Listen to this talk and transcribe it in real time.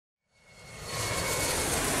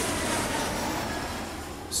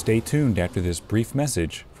Stay tuned after this brief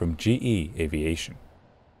message from GE Aviation.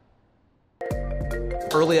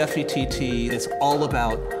 Early FETT is all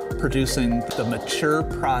about producing the mature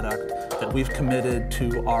product that we've committed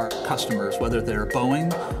to our customers, whether they're Boeing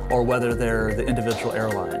or whether they're the individual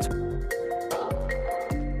airlines.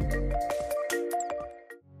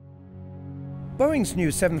 Boeing's new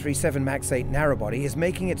 737 MAX 8 narrowbody is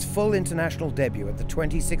making its full international debut at the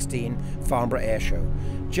 2016 Farnborough Air Show,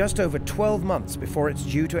 just over 12 months before it's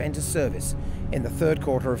due to enter service in the third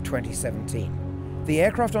quarter of 2017. The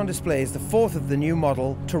aircraft on display is the fourth of the new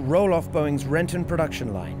model to roll off Boeing's Renton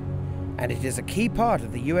production line, and it is a key part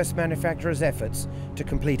of the US manufacturer's efforts to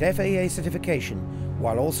complete FAA certification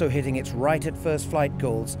while also hitting its right at first flight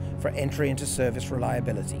goals for entry into service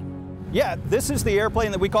reliability. Yeah, this is the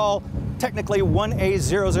airplane that we call technically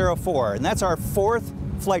 1A004, and that's our fourth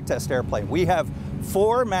flight test airplane. We have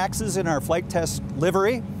 4 MAXs in our flight test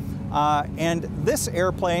livery, and this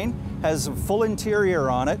airplane has a full interior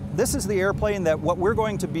on it. This is the airplane that what we're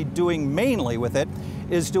going to be doing mainly with it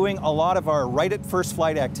is doing a lot of our right at first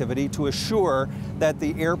flight activity to assure that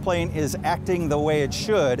the airplane is acting the way it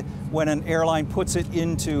should when an airline puts it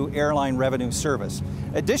into airline revenue service.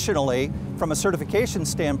 Additionally, from a certification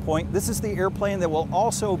standpoint, this is the airplane that will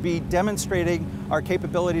also be demonstrating our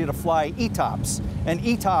capability to fly etops. And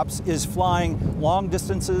etops is flying long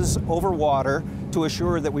distances over water to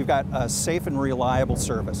assure that we've got a safe and reliable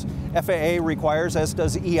service. FAA requires, as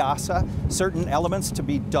does EASA, certain elements to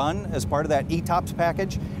be done as part of that etops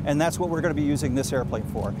package, and that's what we're going to be using this airplane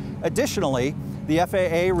for. Additionally, the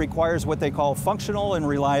FAA requires what they call functional and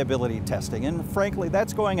reliability testing, and frankly,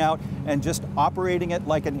 that's going out and just operating it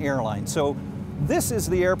like an airline. So this is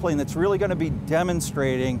the airplane that's really going to be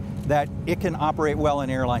demonstrating that it can operate well in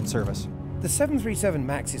airline service. The 737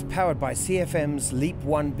 MAX is powered by CFM's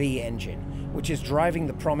LEAP-1B engine, which is driving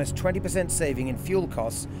the promised 20% saving in fuel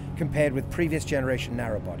costs compared with previous generation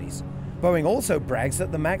narrowbodies. Boeing also brags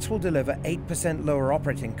that the MAX will deliver 8% lower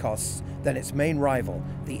operating costs than its main rival,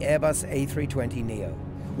 the Airbus A320neo.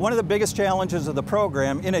 One of the biggest challenges of the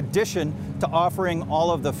program, in addition to offering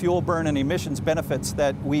all of the fuel burn and emissions benefits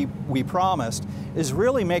that we promised, is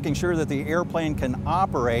really making sure that the airplane can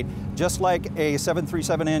operate just like a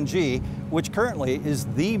 737NG, which currently is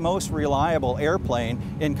the most reliable airplane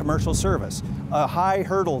in commercial service. A high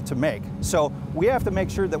hurdle to make. So we have to make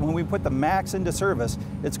sure that when we put the MAX into service,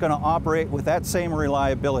 it's going to operate with that same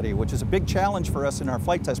reliability, which is a big challenge for us in our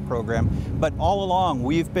flight test program. But all along,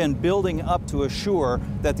 we've been building up to assure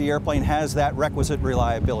that the airplane has that requisite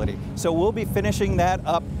reliability. So we'll be finishing that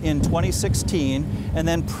up in 2016 and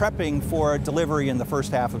then prepping for delivery in the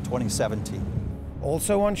first half of 2017.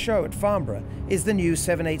 Also on show at Farnborough is the new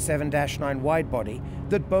 787-9 widebody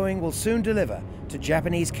that Boeing will soon deliver to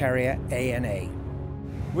Japanese carrier ANA.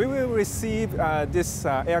 We will receive this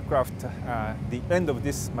aircraft the end of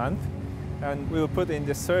this month, and we will put in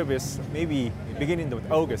the service maybe beginning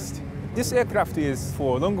of August. This aircraft is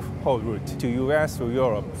for long-haul route to US or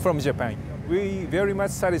Europe from Japan. We very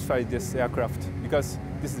much satisfied this aircraft because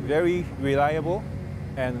this is very reliable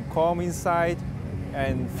and calm inside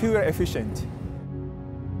and fuel efficient.